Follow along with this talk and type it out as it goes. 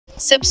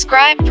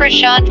Subscribe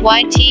Prashant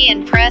YT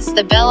and press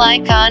the bell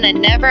icon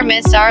and never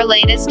miss our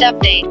latest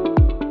update.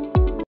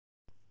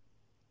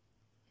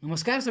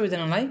 नमस्कार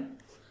सबैजनालाई।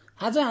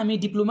 आज हामी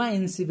diploma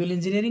in civil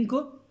engineering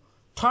को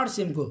third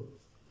same को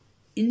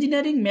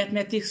engineering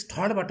mathematics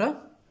third बाट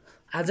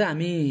आज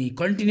हामी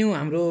कन्टिन्यू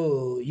हाम्रो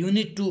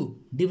युनिट 2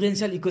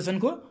 डिफरेन्शियल इक्वेसन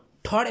को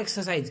third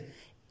exercise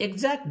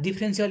exact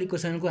differential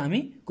equation को हामी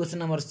क्वेशन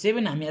नम्बर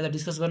 7 हामी आज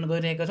डिस्कस गर्न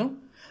गइरहेका छौं।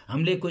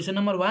 हामीले क्वेशन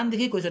नम्बर 1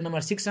 देखि क्वेशन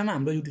नम्बर 6 सम्म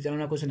हाम्रो युट्युब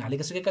च्यानलमा क्वेशन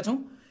हालेका सकेका छौं।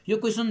 यो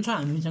क्वेशन छ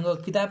हामीसँग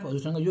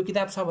किताबहरुसँग यो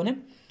किताब छ भने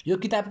यो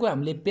किताबको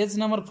हामीले पेज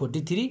नम्बर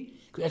 43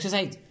 को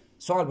एक्सरसाइज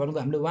सल्भ गर्नुको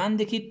हामीले 1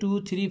 देखि 2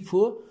 3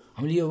 4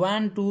 हामीले यो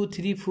 1 2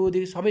 3 4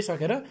 देखि सबै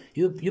सकेर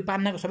यो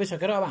पान्नाको सबै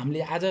सकेर अब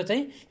हामीले आज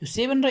चाहिँ यो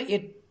 7 र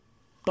 8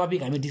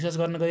 टपिक हामी डिस्कस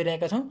गर्न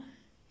गइरहेका छौं।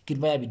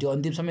 कृपया भिडियो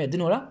अन्तिमसम्म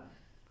हेर्दिनु होला।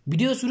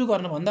 भिडियो सुरु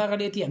गर्नुभन्दा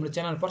अगाडि यदि हाम्रो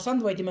च्यानल प्रशान्त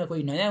वाइटीमा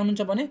कोही नयाँ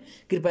हुनुहुन्छ भने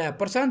कृपया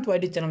प्रशान्त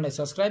वाइटी च्यानललाई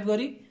सब्स्क्राइब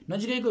गरी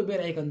नजिकैको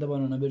बेल आइकन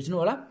दबाउन नबिर्सनु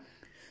होला।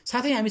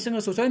 साथै हामीसँग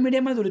सोशल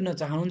मिडियामा जोडिन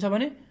चाहनुहुन्छ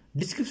भने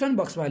डिस्क्रिप्सन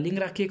बक्समा लिंक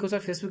राखिएको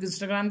छ फेसबुक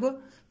इन्स्टाग्रामको,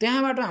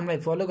 त्यहाँबाट हामीलाई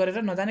फलो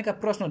गरेर नजानेका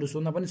प्रश्नहरू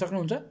सोध्न पनि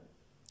सक्नुहुन्छ।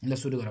 ल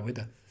सुरु गरौँ है त।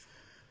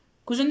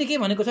 क्वेशनले के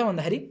भनेको छ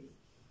भन्दाखेरि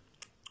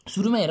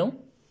सुरुमा हेरौँ।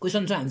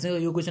 क्वेशन छ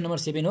हामीसँग यो क्वेशन नम्बर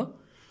 7 हो।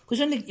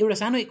 क्वेशनले एउटा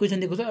सानो इक्वेसन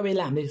दिएको छ। अब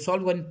यसलाई हामीले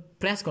सल्भ गर्ने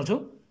प्रयास गर्छौं।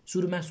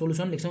 सुरुमा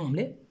सोलुसन लेख्छौं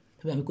हामीले।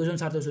 हामी क्वेशन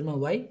सार्छौं सुरुमा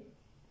y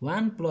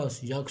 1 +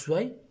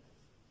 xy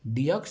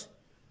dx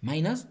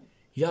minus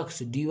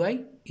x dy =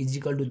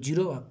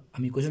 0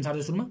 हामी क्वेशन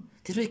सार्छौं सुरुमा।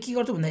 त्यसपछि के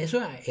गर्छौं भन्दा यसो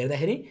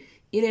हेर्दाखेरि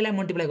यसलाई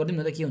मल्टिप्लाई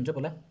गर्दियौ न त के हुन्छ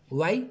पहिला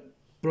y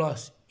 +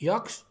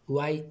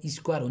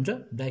 xy² हुन्छ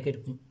ब्र्याकेट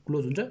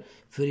क्लोज हुन्छ,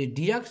 फेरि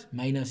dx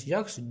minus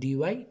x dy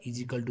 =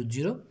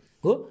 0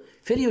 हो।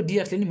 फेरि यो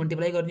dx ले नि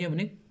मल्टिप्लाई गर्ने हो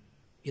भने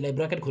यसलाई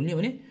ब्र्याकेट खोल्ने हो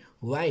भने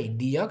y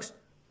dx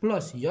 +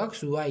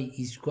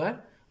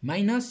 xy²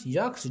 minus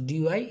x dy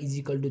 =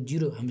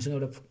 0 हामीसँग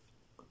एउटा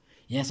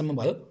यहाँसम्म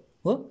भयो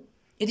हो।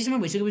 यतिसम्म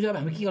भइसकेपछि अब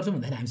हामी के गर्छौं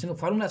भन्दाखेरि हामीसँग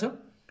फर्मुला छ।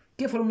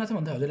 के फर्मुला छ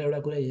भन्दा हजुरलाई एउटा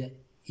कुरा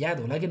याद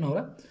होला कि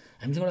नहोला।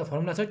 हामीसँग एउटा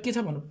फर्मुला छ। के छ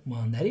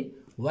भन्दाखेरि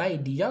y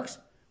dx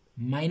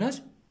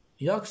minus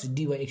x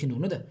dy एकछिन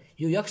हुनु त।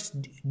 यो x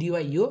dy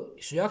यो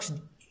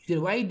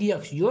y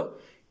dx यो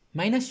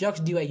minus x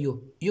dy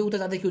यो उता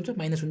जाँदा के हुन्छ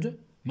माइनस हुन्छ,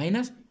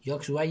 माइनस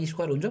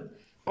xy² हुन्छ।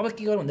 अब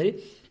के गरौँ भन्दाखेरि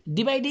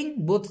dividing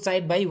both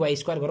side by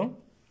y² गरौँ।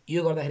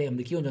 यो गर्दाखेरि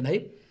हामीले के हुन्छ भन्दाखेरि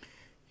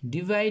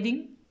dividing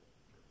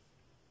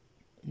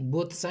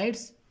both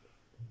sides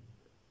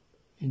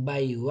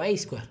by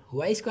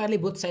y² ले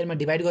बोथ साइडमा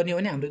डिभाइड गर्ने हो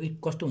भने हाम्रो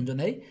कस्तो हुन्छ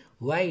भन्दाखेरि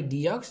y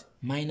dx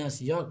minus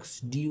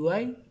x dy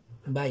by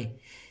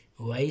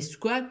y² =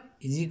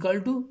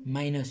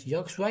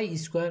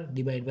 -xy²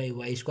 divide by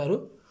y² हो।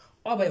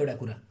 अब एउटा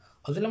कुरा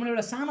हजुरलाई म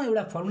एउटा सानो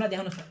एउटा फर्मुला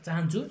देखाउन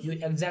चाहन्छु यो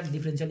एक्ज्याक्ट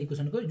डिफरेन्शियल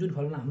इक्वेसनको, जुन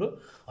फर्मुला हाम्रो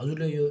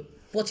हजुरले यो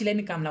पछिलाई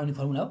नै काम लाग्ने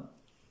फर्मुला हो।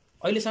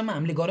 अहिलेसम्म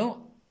हामीले गरौँ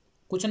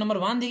क्वेशन नम्बर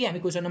 1 देखि हामी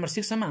क्वेशन नम्बर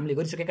 6 सम्म हामीले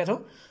गरिसकेका छौं।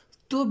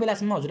 त्यो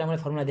बेलासम्म हजुरलाई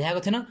मैले फर्मुला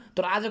देखाएको थिएन,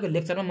 तर आजको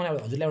लेक्चरमा म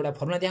हजुरलाई एउटा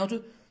फर्मुला देखाउँछु।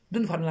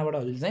 जुन फर्मुलाबाट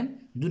हजुरले चाहिँ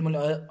जुन मैले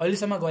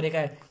अहिलेसम्म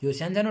गरेका यो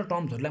सानो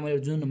टर्म्सहरूलाई मैले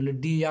जुन मैले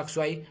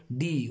dxy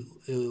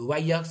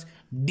dyx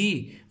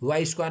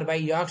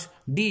dy² x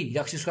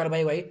dx²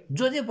 y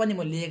जो पनि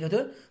मैले लेखेको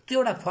थियो त्यो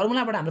एउटा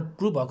फर्मुलाबाट हाम्रो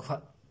प्रुफ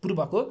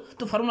भएको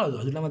त्यो फर्मुला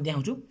हजुरलाई म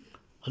देखाउँछु।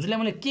 हजुरलाई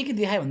मैले के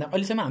देखाएँ भन्दा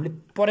अहिलेसम्म हामीले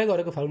प्रयोग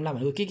गरेको फर्मुला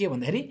भनेको के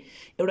भन्दाखेरि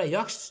एउटा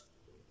x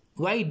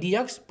y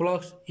dx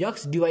plus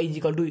x dy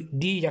 =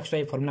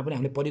 dxy formula पनि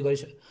हामीले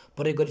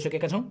प्रयोग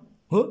गरिसकेका छौं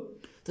हो।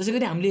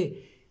 त्यसैगरी हामीले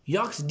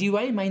x dy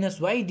minus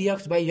y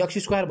dx by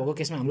x² भएको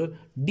केसमा हाम्रो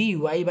dy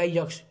by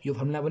x यो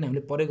फर्मुला पनि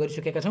हामीले प्रयोग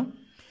गरिसकेका छौं।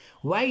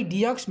 y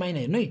dx माइनस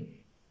हेर्नु है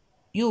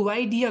यो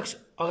y dx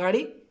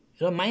अगाडि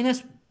र माइनस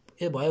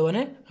भयो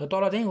भने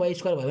तल चाहिँ y²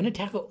 भयो भने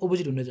ठ्याक्क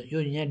अपोजिट हुने रहेछ। यो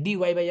यहाँ dy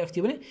by x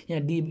थियो भने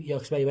यहाँ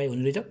dx by y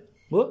हुने रहेछ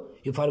हो।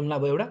 यो फर्मुला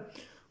भयो एउटा।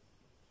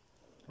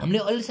 हामीले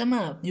अहिलेसम्म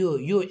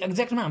यो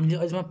एक्ज्याक्टमा हामीले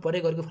अहिलेसम्म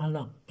प्रयोग गरेको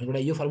फर्मुला एउटा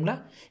यो फर्मुला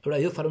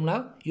यो फर्मुला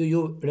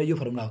यो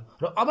फर्मुला हो।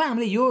 र अब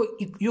हामीले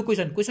यो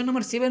क्वेशन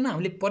नम्बर 7 मा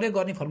हामीले प्रयोग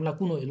गर्ने फर्मुला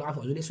कुन हो ल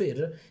हजुरले यसो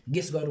हेरेर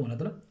गेस गर्नु होला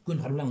त ल कुन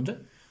फर्मुला हुन्छ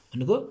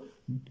भनेको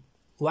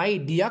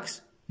y dx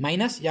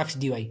minus x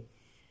dy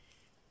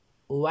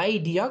y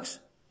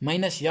dx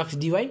minus x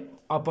dy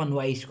upon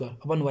y²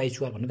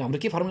 भनेको हाम्रो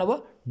के फर्मुला भयो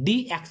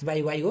dx by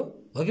y हो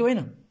कि होइन।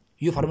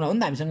 यो फर्मुला हो नि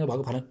त हामीसँग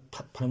भएको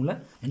फर्मुला।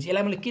 भने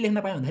यसलाई मैले के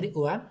लेख्न पाएँ भन्दाखेरि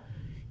ओआर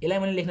यसलाई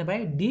मैले लेख्न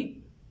पाएँ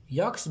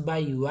dx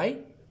by y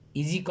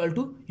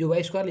 = यो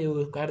y² ले यो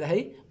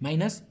काट्दाखेरि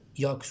माइनस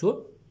x हो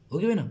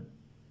कि होइन।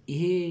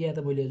 या त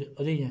मैले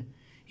अझै यहाँ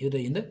यो त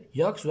हैन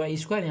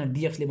xy² यहाँ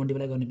dx ले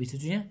मल्टिप्लाई गर्ने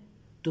बिर्सेछु यहाँ।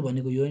 त्यो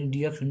भनेको यो नि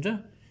dx हुन्छ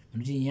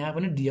भनेपछि यहाँ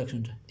पनि dx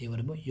हुन्छ, त्यही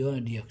भएर यो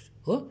dx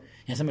हो।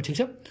 यहाँसम्म ठीक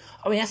छ।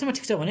 अब यहाँसम्म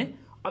ठीक छ भने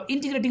अब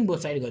इन्टिग्रेटिङ बोथ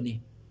साइड गर्ने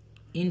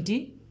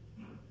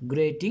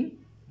इन्टिग्रेटिङ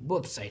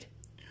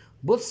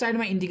बोथ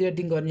साइडमा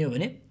इन्टिग्रेटिङ गर्ने हो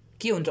भने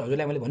के हुन्छ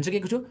हजुरलाई मैले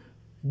भनिसकेको छु।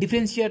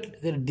 डिफ्रेन्सिएट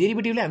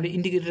डेरिभेटिभलाई हामीले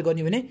इन्टिग्रेट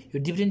गर्ने भने यो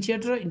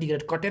डिफ्रेन्सिएट र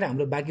इन्टिग्रेट कटेर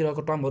हाम्रो बाँकी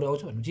रहेको टर्महरू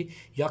आउँछ भनेपछि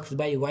यक्स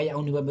बाई वाई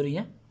आउने भयो मेरो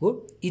यहाँ हो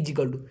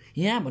इजिकल टु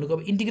यहाँ भनेको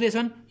अब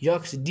इन्टिग्रेसन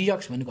यक्स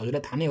डियक्स भनेको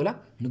हजुरलाई थाहा नै होला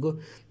भनेको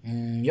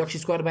यक्स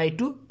स्क्वायर बाई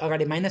 2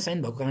 अगाडि माइनस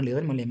साइन भएको कारणले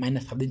गर्दा मैले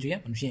माइनस थपिदिन्छु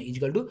यहाँ भनेपछि यहाँ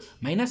equal to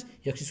minus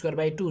x square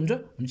by 2 हुन्छ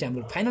भनेपछि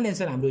हाम्रो फाइनल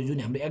एन्सर हाम्रो जुन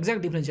हाम्रो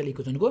एक्ज्याक्ट डिफ्रेन्सियल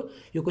इक्वेसनको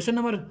यो क्वेसन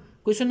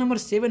नम्बर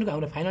 7 को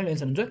हाम्रो फाइनल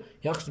एन्सर हुन्छ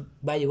x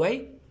by Y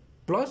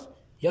plus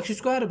x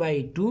square by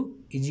 2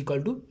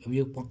 equal to अब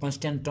यो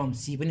कन्स्ट्यान्ट टर्म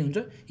सी पनि हुन्छ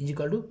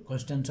equal to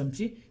constant term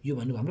C यो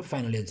भनेको हाम्रो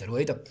फाइनल एन्सर हो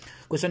है त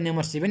क्वेसन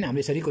नम्बर 7 हाम्रो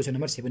यसरी क्वेसन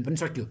नम्बर 7 पनि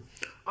सक्यो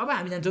अब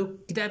हामी जान्छौँ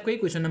किताबकै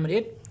क्वेसन नम्बर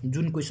 8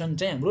 जुन क्वेसन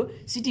चाहिँ हाम्रो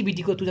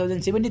सिटिबिटीको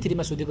 2073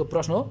 मा सोधेको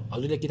प्रश्न हो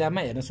हजुरले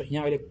किताबमा हेर्न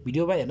यहाँ अहिले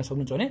भिडियोमा हेर्न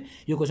सक्नुहुन्छ भने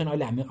यो क्वेसन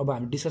अहिले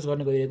हामी डिस्कस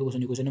गर्न गइरहेको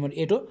क्वेसन यो क्वेसन नम्बर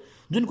 8 हो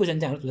जुन क्वेसन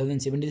चाहिँ हाम्रो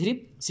 2073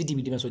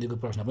 सिटिबिटीमा सोधेको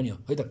प्रश्न पनि हो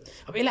है त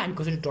अब यसलाई हामी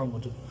कसरी टर्म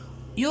गर्छौँ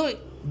यो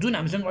जुन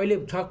हामीसँग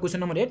अहिले छ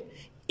क्वेसन नम्बर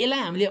 8 यसलाई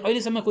हामीले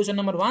अहिलेसम्म क्वेसन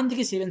नम्बर 1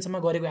 देखि 7 सम्म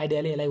गरेको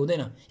आइडियाले यसलाई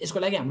हुँदैन यसको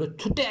लागि हाम्रो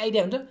छुट्टै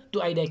आइडिया हुन्छ त्यो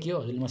आइडिया के हो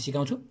हजुरले म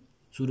सिकाउँछु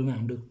सुरुमा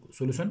हाम्रो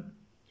सोलुसन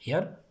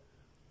हियर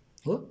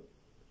हो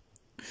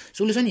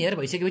सोलुसन हियर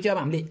भइसकेपछि अब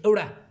हामीले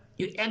एउटा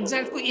यो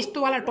एक्ज्याक्टको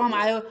यस्तोवाला टर्म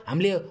आयो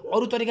हामीले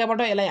अरू तरिकाबाट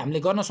यसलाई हामीले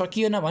गर्न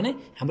सकिएन भने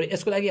हाम्रो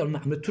यसको लागि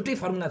हाम्रो छुट्टै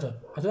फर्मुला छ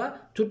अथवा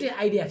छुट्टै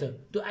आइडिया छ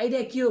त्यो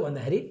आइडिया के हो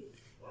भन्दाखेरि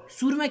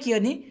सुरुमा के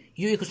गर्ने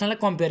यो इक्वेसनलाई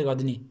कम्पेयर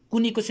गरिदिने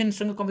कुन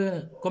इक्वेसनसँग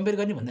कम्पेयर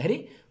गर्ने भन्दाखेरि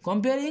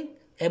कम्पेयरिङ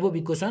एबोभ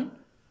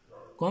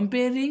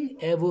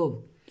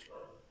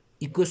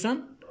इक्वेसन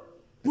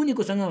कुन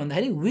इक्वेसन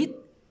भन्दाखेरि विथ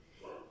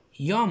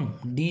यम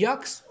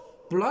dx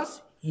plus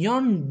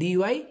N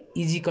dy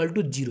equal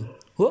to 0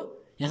 हो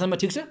यहाँसम्म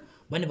ठिक छ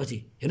भनेपछि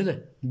हेर्नु त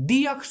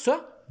डिएक्स छ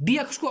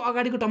डिएक्सको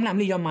अगाडिको टर्मलाई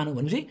हामीले यम मानौँ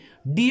भनेपछि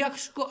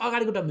डिएक्सको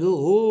अगाडिको टर्म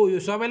हो यो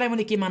सबैलाई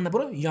मैले के मान्न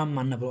पर्यो यम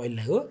मान्न पर्यो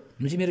अहिलेलाई हो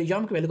भनेपछि मेरो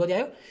यमको भ्यालु कति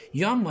आयो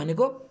यम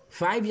भनेको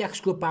 5x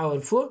को power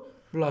 4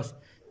 plus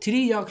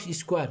 3x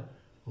square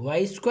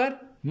Y square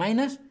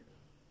minus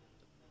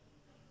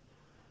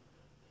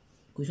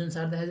question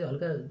सार्दाखेरि चाहिँ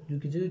हल्का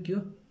जुकी के हो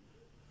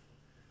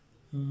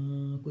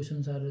क्वेसन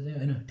सार्दा चाहिँ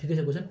होइन ठिकै छ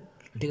क्वेसन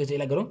ठिकै छ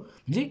यसलाई गरौँ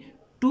भनेपछि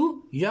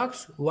 2x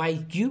वाई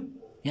क्युब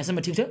यहाँसम्म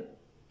ठिक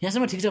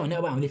छ भने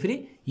अब हामीले फेरि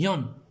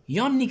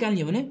यन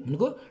निकाल्ने भने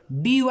भनेको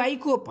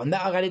डिवाईको भन्दा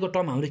अगाडिको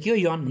टर्म हाम्रो के हो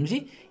यन भनेपछि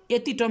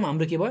यति टर्म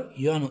हाम्रो के भयो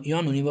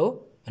यन हुने भयो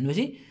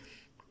भनेपछि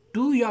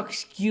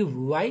 2x cube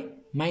Y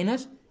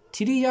minus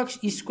 3x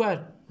square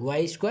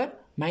Y square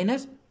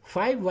minus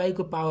 5y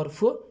को पावर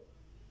 4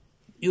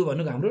 यो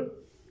भनेको हाम्रो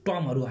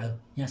टर्महरू आयो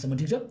यहाँसम्म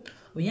ठिक छ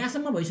अब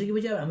यहाँसम्म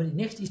भइसकेपछि अब हामीले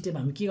नेक्स्ट स्टेप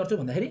हामी के गर्छौँ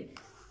भन्दाखेरि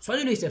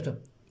सजिलो स्टेप छ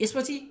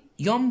यसपछि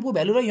यमको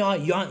भ्यालु र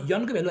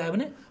यनको भ्यालु आयो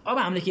भने अब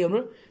हामीले के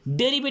गर्नु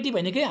डेरिभेटिभ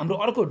भनेकै हाम्रो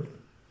अर्को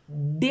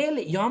डेल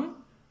यम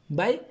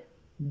बाई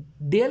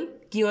डेल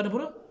के गर्नु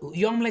पर्यो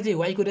यमलाई चाहिँ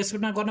वाईको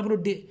रेस्पेक्टमा गर्नु पर्यो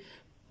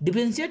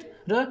डिफ्रेन्सिएट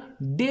र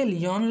डेल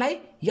यनलाई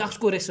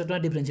यक्सको रेस्पेक्टमा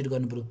डिफ्रेन्सिएट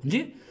गर्नु पर्यो हुन्छ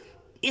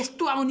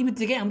यस्तो आउने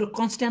बित्तिकै हाम्रो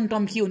कन्स्ट्यान्ट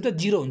टर्म के हुन्छ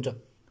 0 हुन्छ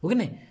हो कि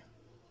नै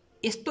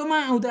यस्तोमा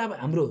आउँदा अब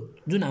हाम्रो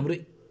जुन हाम्रो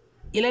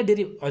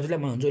यसलाई हजुरलाई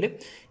म भन्छु अहिले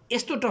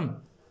यस्तो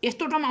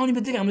टर्म आउने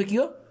बित्तिकै हाम्रो के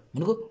हो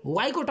भनेको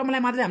वाईको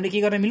टर्मलाई मात्रै हामीले के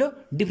गर्न मिल्यो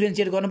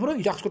डिफ्रेन्सिएट गर्नु पर्यो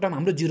यक्सको टर्म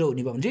हाम्रो 0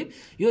 हुने भयो भने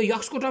यो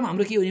यक्सको टर्म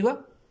हाम्रो के हुने भयो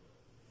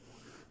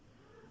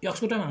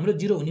यक्सको टर्म हाम्रो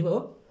 0 हुने भयो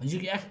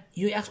भनेपछि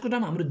यो एक्सको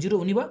टर्म हाम्रो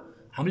 0 हुने भयो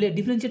हामीले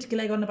डिफ्रेन्सिएट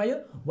केलाई गर्न पायो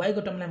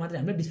वाईको टर्मलाई मात्रै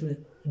हामीले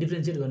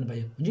डिफ्रेन्सिएट गर्न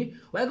पायो हुन्छ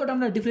वाईको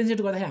टर्मलाई डिफ्रेन्सिएट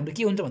गर्दाखेरि हाम्रो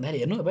के हुन्छ भन्दाखेरि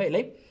हेर्नु अब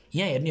यसलाई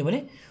यहाँ हेर्ने हो भने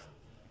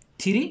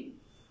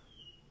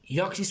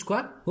 3x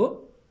स्क्वायर हो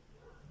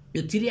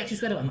यो 3x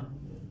स्क्वायर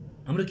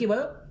हाम्रो के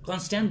भयो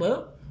कन्स्ट्यान्ट भयो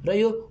र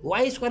यो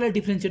वाई स्क्वायरलाई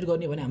डिफ्रेन्सिएट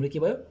गर्ने भने हाम्रो के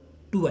भयो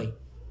 2y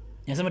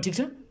यहाँसम्म ठिक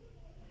छ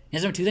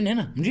नि हैन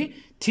हुन्छ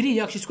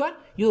 3x स्क्वायर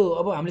यो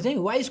अब हामीले चाहिँ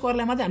वाई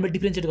स्क्वायरलाई मात्रै हामीले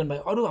डिफ्रेन्सिएट गर्न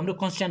पायो अरू हाम्रो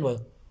कन्स्ट्यान्ट भयो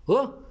हो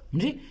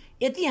हुन्छ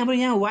यति हाम्रो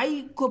यहाँ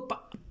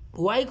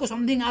वाईको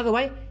समथिङ आएको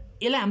भए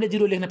यसलाई हामीले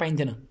 0 लेख्न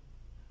पाइन्थेन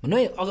भन्नु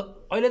है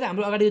अहिले त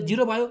हाम्रो अगाडि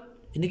 0 भयो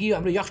किनकि यो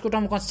हाम्रो यक्सको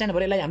टर्म कन्स्ट्यान्ट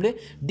भएर यसलाई हामीले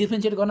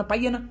डिफ्रेन्सिएट गर्न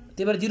पाइएन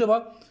त्यही भएर 0 भयो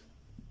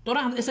तर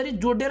हामीले यसरी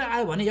जोडेर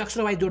आयो भने यक्स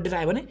र वाई जोडेर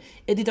आयो भने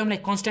यदि तपाईँलाई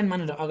कन्स्ट्यान्ट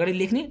मानेर अगाडि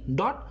लेख्ने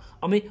डट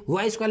अब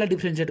वाई स्क्वायरलाई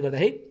डिफ्रेन्सिएट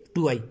गर्दाखेरि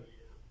 2y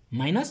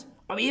माइनस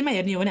अब यसमा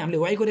हेर्ने हो भने हामीले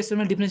वाईको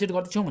रेस्पेक्टमा डिफ्रेन्सिएट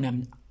गर्दैछौँ भने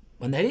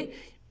भन्दाखेरि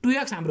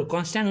 2x हाम्रो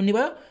कन्स्ट्यान्ट हुने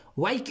भयो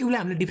वाई क्युबलाई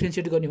हामीले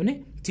डिफ्रेन्सिएट गर्ने भने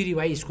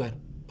 3y स्क्वायर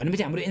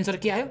भनेपछि हाम्रो एन्सर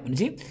के आयो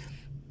भनेपछि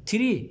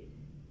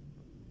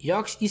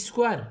 3x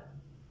स्क्वायर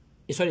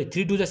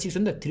 3 2 6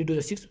 हो नि त 3 2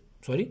 6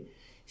 sorry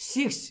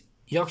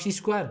 6x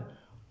square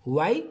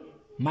y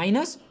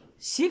minus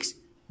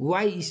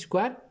 6y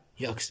square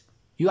x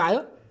यो आयो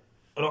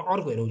र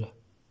अर्को हेरौँ ल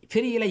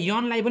फेरि यसलाई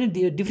यनलाई पनि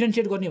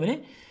डिफ्रेन्सिएट गर्ने भने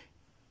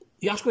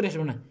यक्सको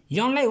रेस्पेक्टमा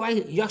यनलाई वाई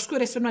यक्सको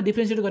रेस्पेक्टमा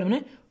डिफ्रेन्सिएट गर्ने भने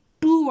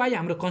 2y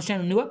हाम्रो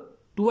कन्स्ट्यान्ट हुने भयो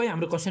 2y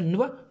हाम्रो कन्स्ट्यान्ट हुने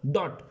भयो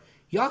डट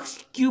यक्स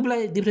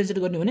क्युबलाई डिफ्रेन्सिएट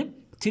गर्ने भने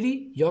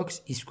 3x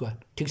स्क्वायर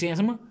ठिक छ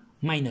यहाँसम्म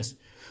माइनस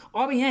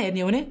अब यहाँ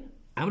हेर्ने हो भने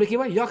हाम्रो के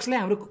भयो यक्सलाई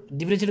हाम्रो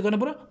डिफ्रेन्सिएट गर्नु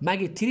पर्यो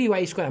बाँकी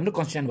 3y स्क्वायर हाम्रो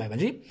कन्स्ट्यान्ट भयो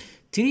भने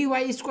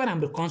 3y स्क्वायर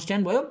हाम्रो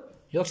कन्स्ट्यान्ट भयो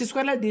यक्स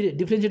स्क्वायरलाई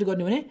डिफ्रेन्सिएट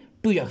गर्ने भने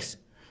 2x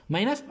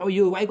माइनस अब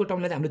यो वाईको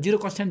टर्मलाई त हाम्रो 0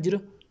 कन्स्ट्यान्ट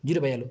 0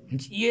 भइहाल्यो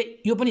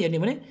यो पनि हेर्ने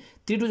भने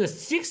 3 2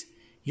 6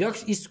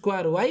 x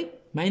square Y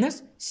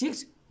minus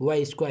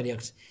 6y²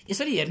 x.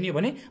 यसरी हेर्ने हो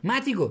भने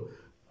माथिको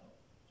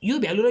यो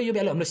भ्यालु र यो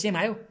भ्यालु हाम्रो सेम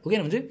आयो हो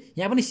किन भन्छु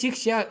यहाँ पनि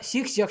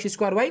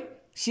 6x² Y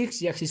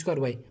 6x²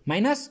 Y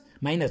minus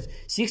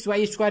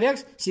 6y²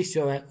 x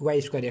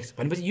 6y² x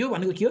भनेपछि यो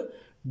भनेको के हो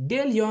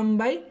del m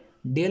by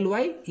del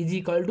y is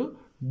equal to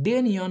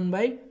del n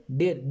by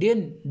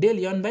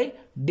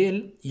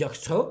del x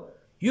छ।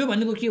 यो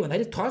भनेको के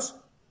भन्दाखेरि थस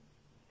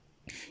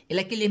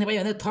यसलाई के लेख्न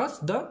पाइयो भन्दा thus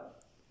the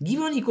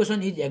given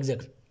equation is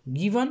exact.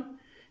 Given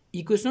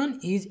equation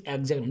is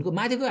exact भनेको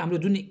माथिको हाम्रो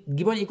जुन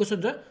गिवन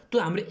इक्वेसन छ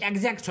त्यो हाम्रो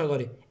एक्ज्याक्ट छ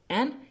गरे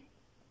एन्ड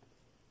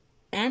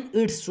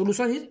इट्स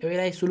सोलुसन इज।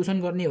 यसलाई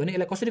सोलुसन गर्ने हो भने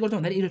यसलाई कसरी गर्छौँ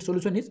भन्दाखेरि इट्स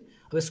सोलुसन इज।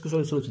 अब यसको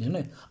सोलुसन हेर्नु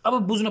अब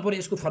बुझ्नु पर्यो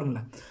यसको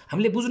फर्मुला।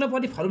 हामीले बुझ्नु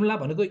पर्ने फर्मुला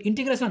भनेको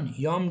integration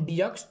m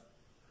dx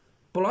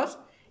plus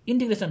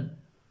integration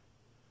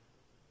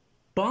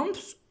terms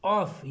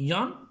of n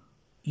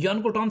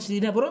को टर्म्स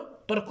लिन पर्यो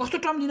तर कस्तो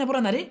टर्म लिन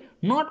पर्यो भन्दाखेरि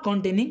not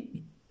containing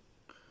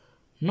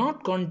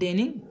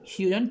CUNTANING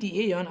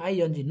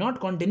not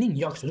containing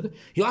x भनेको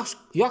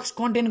यक्स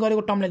कन्टेन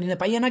गरेको टर्मलाई लिन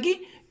पाइएन कि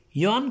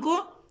n को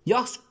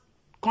यक्स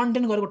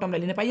कन्टेन गरेको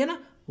टर्मलाई लिन पाइएन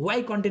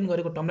y कन्टेन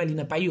गरेको टर्मलाई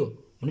लिन पाइयो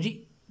भनेपछि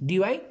dy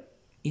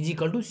is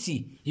equal to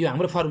c। यो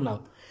हाम्रो फर्मुला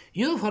हो।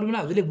 यो फर्मुला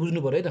हजुरले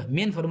बुझ्नु पर्यो है त।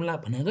 मेन फर्मुला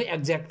भनेको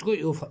एक्ज्याक्टको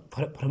यो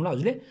फर्मुला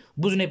हजुरले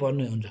बुझ्नै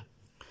पर्ने हुन्छ।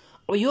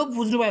 अब यो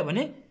बुझ्नुभयो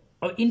भने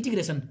अब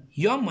इन्टिग्रेसन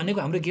m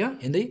भनेको हाम्रो के हो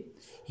हेर्दै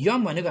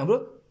m भनेको हाम्रो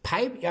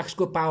 5x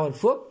को पावर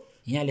 4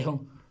 यहाँ लेखौँ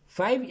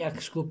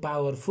 5x को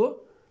power 4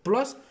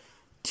 plus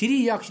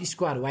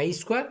 3x²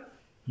 y²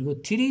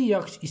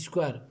 3x²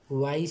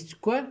 y²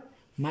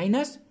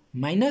 minus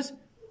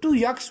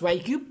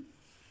 2xy³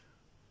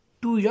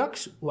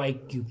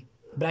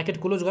 bracket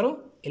close गरौँ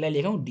यसलाई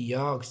लेखौँ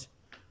dx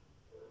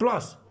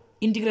प्लस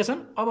इन्टिग्रेसन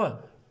अब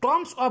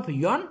terms of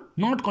n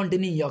not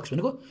containing x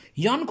भनेको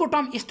n को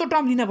टर्म यस्तो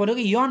टर्म लिन पर्यो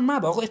कि n मा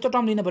भएको यस्तो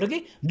टर्म लिन पर्यो कि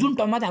जुन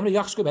टर्ममा चाहिँ हाम्रो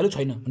x को भ्यालु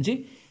छैन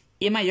भनेपछि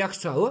a मा x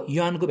छ हो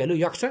n को भ्यालु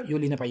x छ यो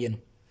लिन पाइएन।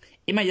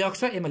 a मा x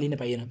छ a मा लिन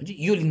पाइएन भनेपछि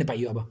यो लिन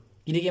पाइयो अब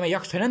किनकि a मा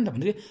x छैन नि त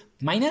भनेपछि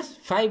माइनस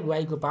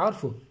 5y को पावर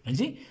 4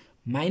 भनेपछि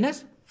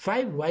माइनस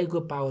 5y को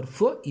power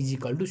 4 is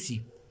equal to c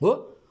हो।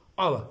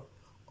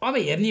 अब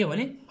हेर्ने हो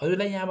भने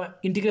हजुरलाई यहाँ अब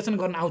इन्टिग्रेसन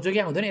गर्न आउँछ कि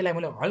आउँदैन यसलाई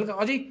मैले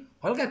अझै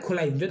हल्का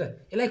खोलाइदिन्छु त।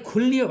 यसलाई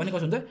खुल्ने हो भने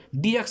कसो हुन्छ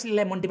dx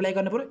यसलाई मल्टिप्लाई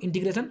गर्नु पर्यो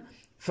इन्टिग्रेसन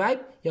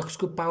 5x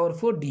को पावर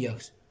 4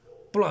 dx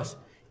प्लस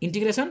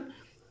इन्टिग्रेसन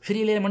फेरि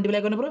यसलाई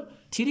मल्टिप्लाई गर्नु पर्यो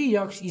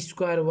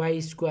 3x²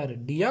 y²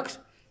 dx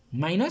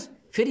माइनस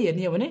फेरि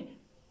हेर्ने हो भने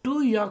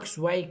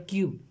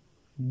 2xy³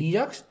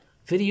 dx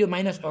फेरि यो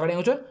माइनस अगाडि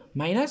आउँछ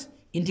माइनस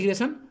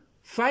इन्टिग्रेसन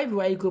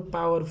 5y को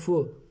पावर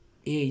 4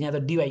 यहाँ त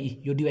dy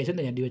यो dy छ नि त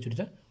यहाँ dy छुट्टी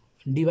छ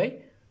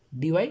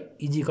dy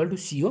is equal to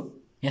c हो।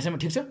 यहाँसम्म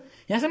ठिक छ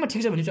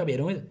भने चाहिँ अब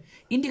हेरौँ है त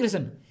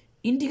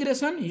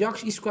इन्टिग्रेसन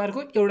x²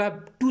 को एउटा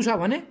 2 छ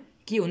भने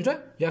के हुन्छ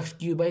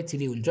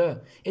x³/3 हुन्छ।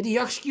 यदि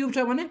x³ छ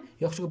भने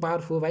x को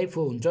पावर 4/4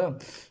 हुन्छ।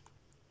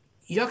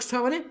 x छ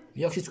भने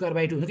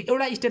x²/2 हुन्छ।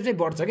 एउटा स्टेप चाहिँ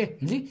बढ्छ के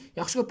हुन्छ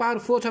x को पावर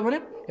 4 छ भने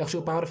x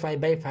को पावर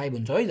 5/5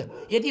 हुन्छ है त।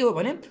 यति हो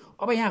भने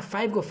अब यहाँ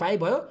 5 को 5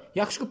 भयो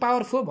x को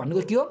पावर 4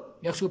 भनेको के हो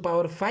x को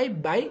पावर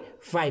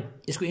 5/5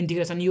 यसको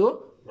इन्टिग्रेसन यो हो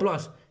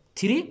प्लस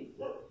 3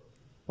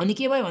 अनि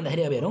के भयो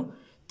भन्दाखेरि अब हेरौँ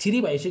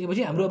 3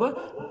 भइसकेपछि हाम्रो अब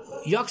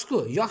x को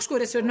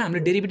रेस्पेक्टमा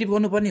हामीले डेरिभेटिभ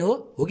गर्नुपर्ने हो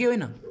कि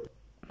होइन।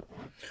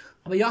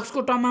 अब x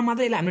को टर्ममा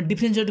मात्रै यसलाई हामीले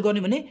डिफ्रेन्सिएट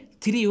गर्ने भने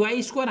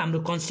 3y² हाम्रो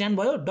कन्स्ट्यान्ट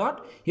भयो डट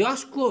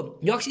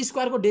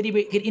x² को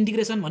डेरिभेटिभ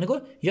इन्टिग्रेसन भनेको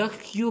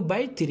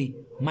x³/3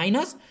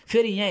 माइनस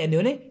फेरि यहाँ हेर्ने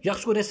हो भने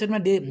x को रेस्पेक्टमा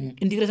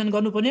इन्टिग्रेसन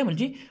गर्नुपर्ने हो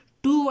भनेपछि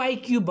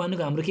 2y³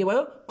 भनेको हाम्रो के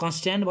भयो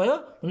कन्स्ट्यान्ट भयो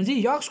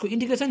भनेपछि x को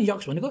इन्टिग्रेसन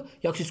x भनेको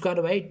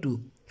x²/2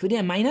 फेरि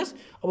यहाँ माइनस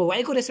अब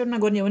y को रेस्पेक्टमा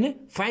गर्ने हो भने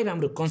 5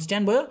 हाम्रो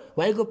कन्स्ट्यान्ट भयो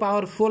y को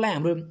पावर 4 लाई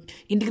हाम्रो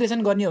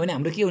इन्टिग्रेसन गर्ने हो भने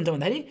हाम्रो के हुन्छ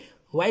भन्दाखेरि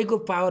y को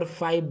पावर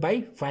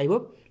 5/5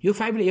 हो। यो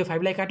 5 ले यो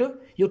 5 लाई काट्यो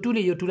यो 2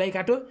 ले यो 2 लाई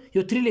काट्यो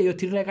यो 3 ले यो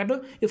 3 लाई काट्यो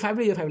यो 5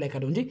 ले यो 5 लाई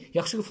काट्यो भने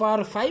x को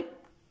पावर 5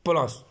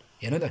 प्लस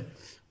हेर्नु त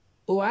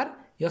ओआर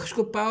x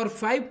को पावर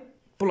 5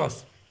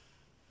 प्लस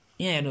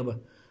यहाँ हेर्नु अब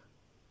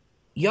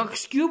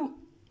x³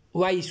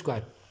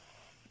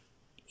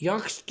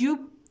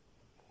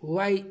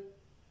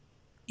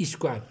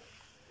 y²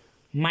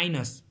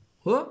 माइनस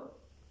हो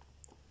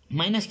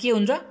माइनस के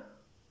हुन्छ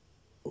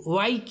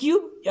y³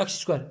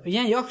 x²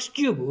 यहाँ x³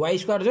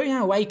 y² छ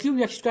यहाँ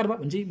y³ x² भयो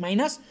भने चाहिँ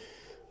माइनस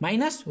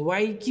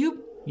y³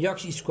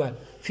 x²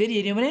 फेरि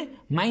हेर्यो भने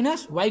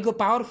माइनस y को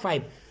पावर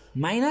 5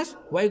 माइनस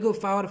y को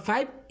power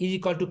 5 is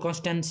equal to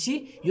constant c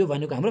यो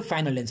भनेको हाम्रो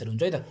फाइनल एन्सर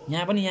हुन्छ है त।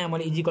 यहाँ पनि यहाँ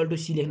मैले इज इक्वल टु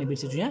c लेख्ने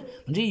बिर्सेछु यहाँ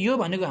भने यो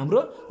भनेको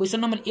हाम्रो क्वेसन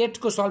नम्बर 8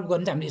 को सल्भ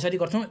गर्ने चाहिँ हामीले यसरी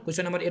गर्छौँ।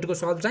 क्वेसन नम्बर 8 को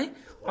सल्भ चाहिँ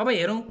अब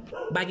हेरौँ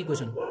बाँकी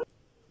क्वेसन।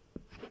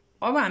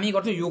 अब हामी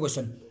गर्छौँ यो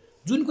क्वेसन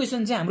जुन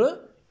क्वेसन चाहिँ हाम्रो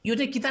यो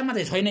चाहिँ किताबमा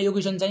चाहिँ छैन यो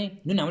क्वेसन चाहिँ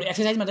जुन हाम्रो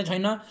एक्सर्साइजमा चाहिँ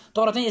छैन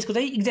तर चाहिँ यसको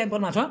चाहिँ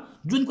इक्जाम्पलमा छ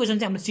जुन क्वेसन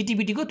चाहिँ हाम्रो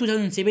सिटिबिटीको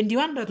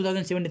 2071 र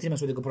 2073 मा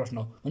सोधेको प्रश्न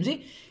हो भनेपछि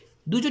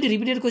दुईचोटि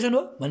रिपिटेड क्वेसन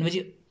हो भनेपछि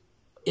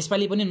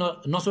यसपालि पनि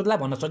नसोध्ला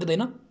भन्न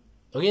सकिँदैन हो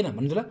कि होइन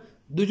भन्नु ल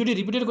दुईचोटि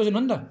रिपिटेड क्वेसन हो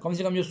नि त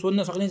कमसेकम यो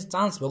सोध्न सक्ने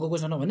चान्स भएको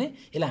क्वेसन हो भने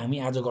यसलाई हामी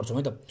आज गर्छौँ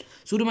है त।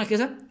 सुरुमा के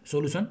छ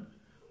सोलुसन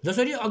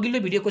जसरी अघिल्लो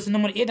भिडियो क्वेसन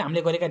नम्बर 8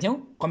 हामीले गरेका थियौं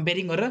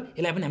कम्पेयरिङ गरेर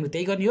यसलाई पनि हामीले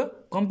त्यही गर्ने हो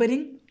comparing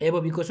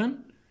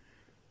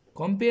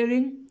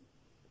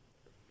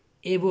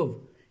above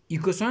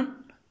equation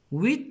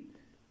with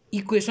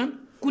equation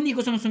कुन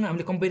इक्वेसनसँग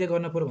हामीले कम्पेयर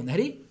गर्न पर्यो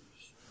भन्दाखेरि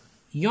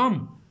यम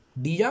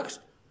dx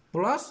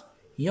प्लस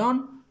यम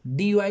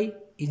dy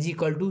इज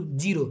इक्वल टु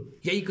 0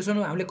 यही इक्वेसन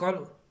हामीले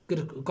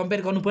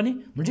कम्पेयर गर्नुपर्ने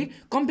भनेपछि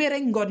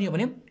कम्पेयरिङ गर्ने हो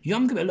भने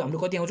यम को भ्यालु हाम्रो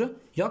कति आउँछ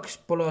x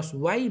प्लस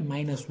y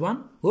माइनस 1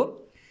 हो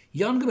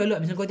यन को भ्यालु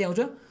हामीसँग कति आउँछ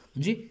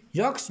भनेपछि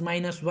x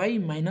माइनस y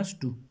माइनस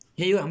 2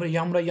 यही हो हाम्रो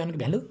यम र यन को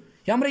भ्यालु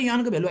यम र यन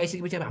को भ्यालु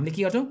आइसकेपछि अब हामीले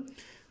के गर्छौं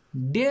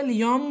डेल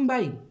यम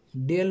बाइ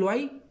डेल y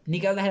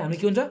निकाल्दाखेरि हामीले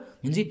के हुन्छ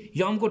भनेपछि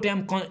यम को टर्म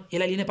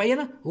यसलाई लिन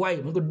पाइएन y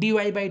भनेको dy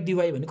बाइ dy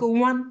भनेको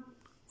 1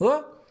 हो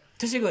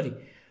त्यसैगरी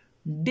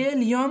डेल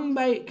यम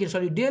by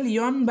del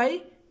N by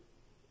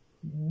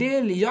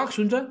del x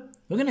हुन्छ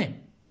हो कि नै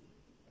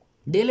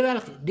del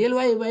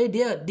y by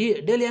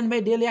del n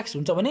by del x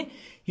हुन्छ भने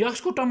x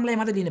को टर्मलाई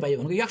मात्र लिन पाइयो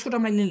भनेको x को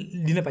टर्मलाई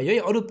लिन पाइयो है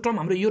अरु टर्म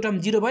हाम्रो यो टर्म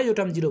 0 भयो यो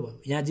टर्म 0 भयो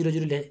यहाँ 0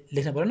 0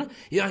 लेख्न परेन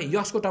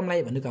x को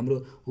टर्मलाई भनेको हाम्रो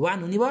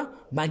 1 हुने भयो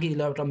बाँकी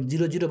टर्म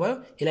 0 0 भयो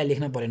यसलाई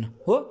लेख्न परेन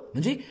हो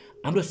भनेपछि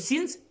हाम्रो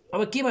सिन्स अब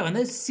के भयो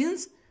भन्दा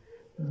सिन्स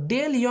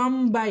डेल यम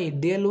by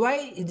del y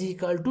is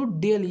equal to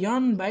del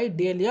n by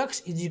del x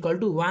is equal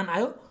to 1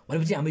 आयो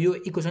भनेपछि हाम्रो यो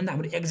इक्वेसन त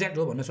हाम्रो एक्ज्याक्ट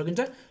हो भन्न सकिन्छ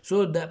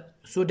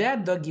so that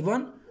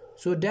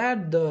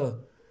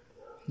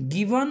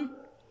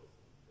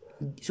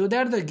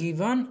the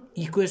given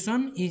equation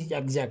is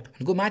exact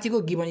भनेको माथिको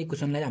गिवन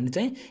इक्वेसनलाई हामीले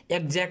चाहिँ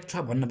एक्ज्याक्ट छ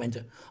भन्न पाइन्छ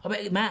अब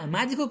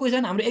माथिको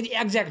क्वेसन हाम्रो यदि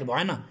एक्ज्याक्ट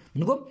भएन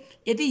भनेको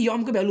यदि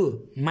यम को भ्यालु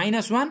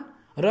 -1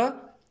 र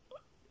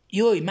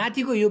यो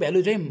माथिको यो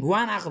भ्यालु चाहिँ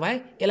 1 आएको भए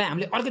यसलाई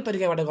हामीले अर्कै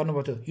तरिकाबाट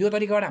गर्नुपर्थ्यो यो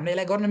तरिकाबाट हामीले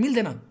यसलाई गर्न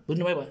मिल्दैन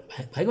बुझ्नु भयो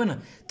भएन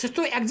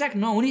त्यस्तो एक्ज्याक्ट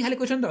नहुने खाले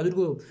क्वेसन त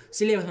हजुरको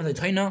सिलेबसमा चाहिँ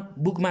छैन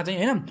बुकमा चाहिँ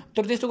हैन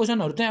तर त्यस्तो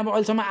क्वेसनहरु चाहिँ अब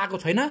अहिलेसम्म आएको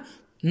छैन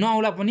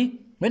नआउला पनि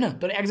हैन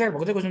तर एक्ज्याक्ट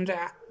भएको चाहिँ क्वेसन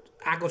चाहिँ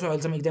आएको छ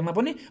अहिलेसम्म एक्जाममा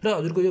पनि र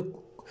हजुरको यो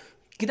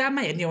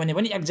किताबमा हेर्ने हो भने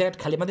पनि एक्ज्याक्ट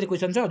खाले मात्रै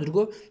क्वेसन छ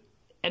हजुरको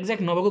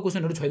एक्ज्याक्ट नभएको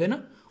क्वेसनहरु छैदैन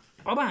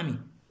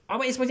अब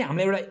यसपछि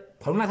हामीलाई एउटा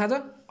फर्मुला थाहा छ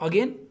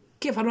अगेन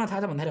के फर्मुला थाहा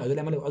छ भन्दाखेरि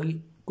हजुरलाई मैले अघि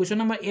क्वेसन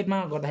नम्बर 8 मा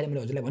गर्दाखेरि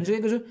मैले हजुरलाई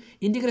भनिसकेको छु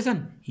इन्टिग्रेसन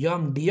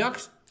यम dx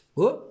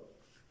हो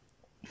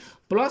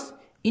प्लस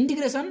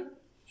इन्टिग्रेसन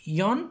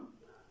यन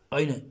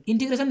हैन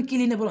इन्टिग्रेसन के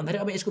लिने पर्यो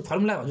भन्दाखेरि अब यसको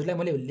फर्मुला हजुरलाई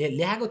मैले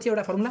लेखाएको थिए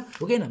एउटा फर्मुला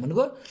हो कि हैन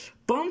भनेको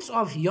terms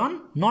of N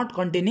not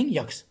containing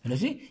x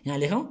भनेपछि यहाँ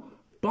लेखौं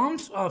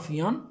terms of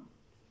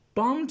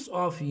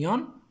N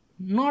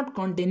not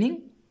containing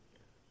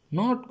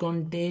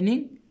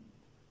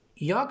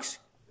x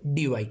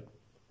dy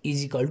is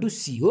equal to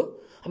c हो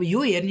अब यो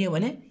हेर्ने हो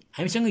भने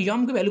हामीसँग यम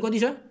को भ्यालु कति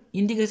छ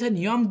इन्टिग्रेसन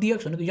यम dx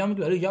भनेको यम को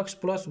value x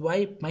plus y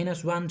minus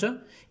 1 छ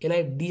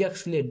यसलाई dx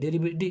ले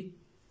डेरिभेटिभ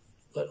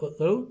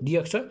गरौ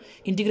dx छ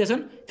इन्टिग्रेसन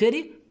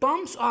फेरि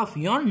terms of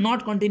N not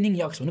containing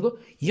x भनेको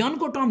यन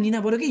को टर्म लिन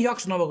पर्यो कि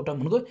x नभएको टर्म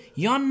भनेको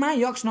यन मा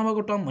x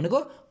नभएको टर्म भनेको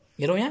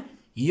हेरौँ यहाँ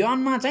यन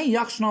मा चाहिँ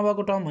x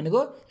नभएको टर्म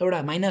भनेको एउटा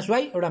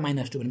 -y एउटा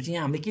 -2 भनेपछि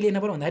यहाँ हामीले के लेख्न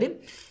पर्यो भन्दाखेरि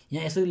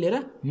यहाँ यसरी लिएर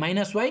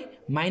 -y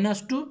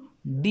 -2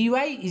 dy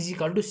is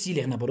equal to c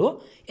लेख्न पर्यो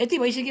यति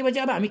भइसकेपछि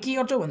अब हामी के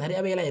गर्छौं भन्दाखेरि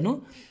अब यसलाई हेर्नु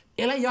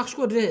यसलाई x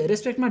को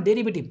रेस्पेक्टमा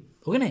डेरिभेटिभ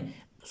हो कि नै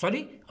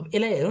सरी अब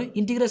यसलाई हेरौँ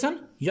integration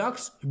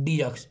x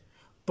dx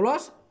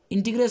plus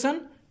integration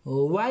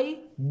y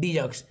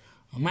dx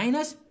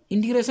minus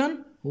integration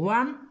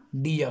 1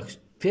 dx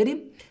फेरि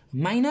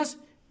माइनस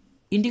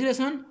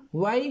इन्टिग्रेसन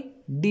y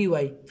dy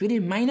फेरि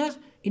minus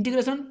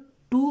integration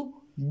 2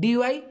 dy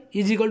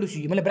is equal to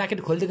c मैले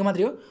ब्राकेट खोलिदिएको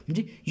मात्रै हो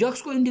भनेपछि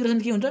x को इन्टिग्रेसन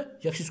के हुन्छ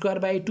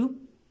x²/2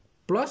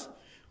 प्लस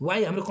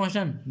y हाम्रो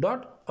कन्स्ट्यान्ट डट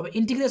अब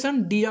इन्टिग्रेसन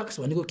dx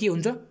भनेको के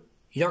हुन्छ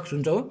x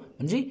हुन्छ हो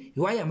भनेपछि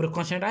y हाम्रो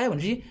कन्स्ट्यान्ट आयो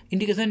भनेपछि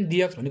इन्टिग्रेसन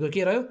dx भनेको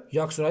के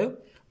रह्यो x रह्यो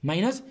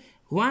माइनस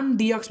 1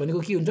 dx भनेको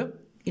के हुन्छ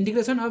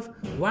इन्टिग्रेसन अफ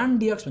 1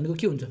 dx भनेको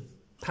के हुन्छ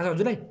थाहा छ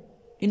हजुरलाई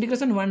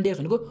इन्टिग्रेसन 1 dx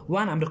भनेको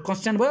 1 हाम्रो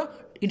कन्स्ट्यान्ट भयो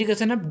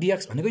इन्टिग्रेसन अफ dx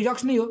भनेको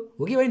x नै हो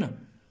कि होइन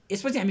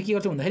यसपछि हामी के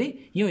गर्छौं भन्दाखेरि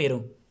यो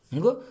हेरौँ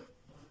भनेको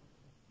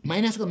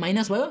माइनसको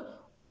माइनस भयो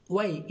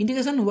y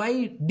इन्टिग्रेसन y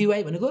dy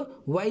भनेको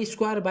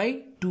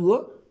y²/2 हो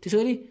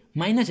त्यसैगरी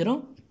माइनस हेरौँ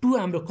 2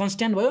 हाम्रो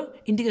कन्स्ट्यान्ट भयो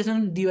इन्टिग्रेसन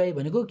dy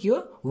भनेको के हो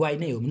y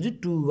नै हो भने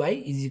 2y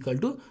is equal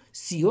to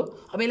c हो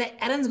अब यसलाई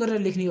एरेन्ज गरेर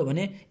लेख्ने हो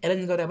भने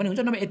एरेन्ज गर्दा पनि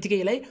हुन्छ नभए यतिकै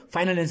यसलाई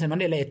फाइनल एन्सर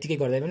माने यसलाई यतिकै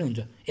गर्दा पनि हुन्छ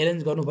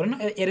एरेन्ज गर्नु पर्दैन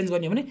एरेन्ज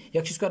गर्ने हो भने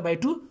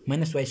x²/2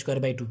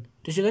 y²/2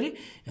 त्यसैगरी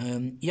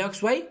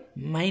xy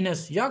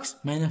 - x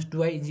 -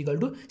 2y is equal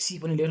to c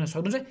पनि लेख्न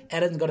सक्नुहुन्छ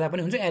एरेन्ज गर्दा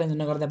पनि हुन्छ एरेन्ज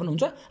नगर्दा पनि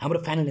हुन्छ हाम्रो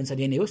फाइनल एन्सर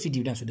यही नै हो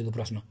सिटिभिटामा सोधेको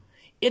प्रश्न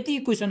यति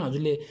क्वेशन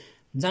हजुरले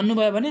जान्नु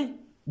भयो भने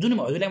जुन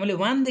हजुरलाई मैले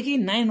 1 देखि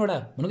 9 वटा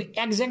भनेको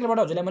एक्ज्याक्टबाट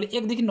हजुरलाई मैले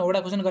 1 देखि 9 वटा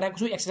क्वेशन गराएको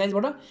छु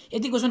एक्सरसाइजबाट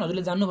यति क्वेशन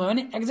हजुरले जान्नु भयो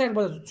भने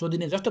एक्ज्याक्टबाट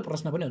सोधिने जस्तो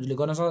प्रश्न पनि हजुरले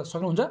गर्न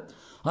सक्नुहुन्छ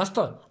हस्त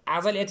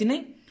आजले यति नै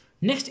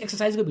नेक्स्ट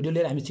एक्सरसाइजको भिडियो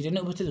लिएर हामी छिटै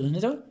नै उपस्थित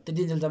हुनेछौँ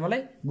त्यतिन्जेलसम्म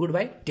मलाई good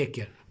by take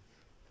care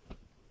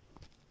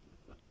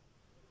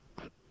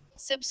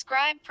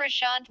Subscribe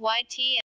Prashant YT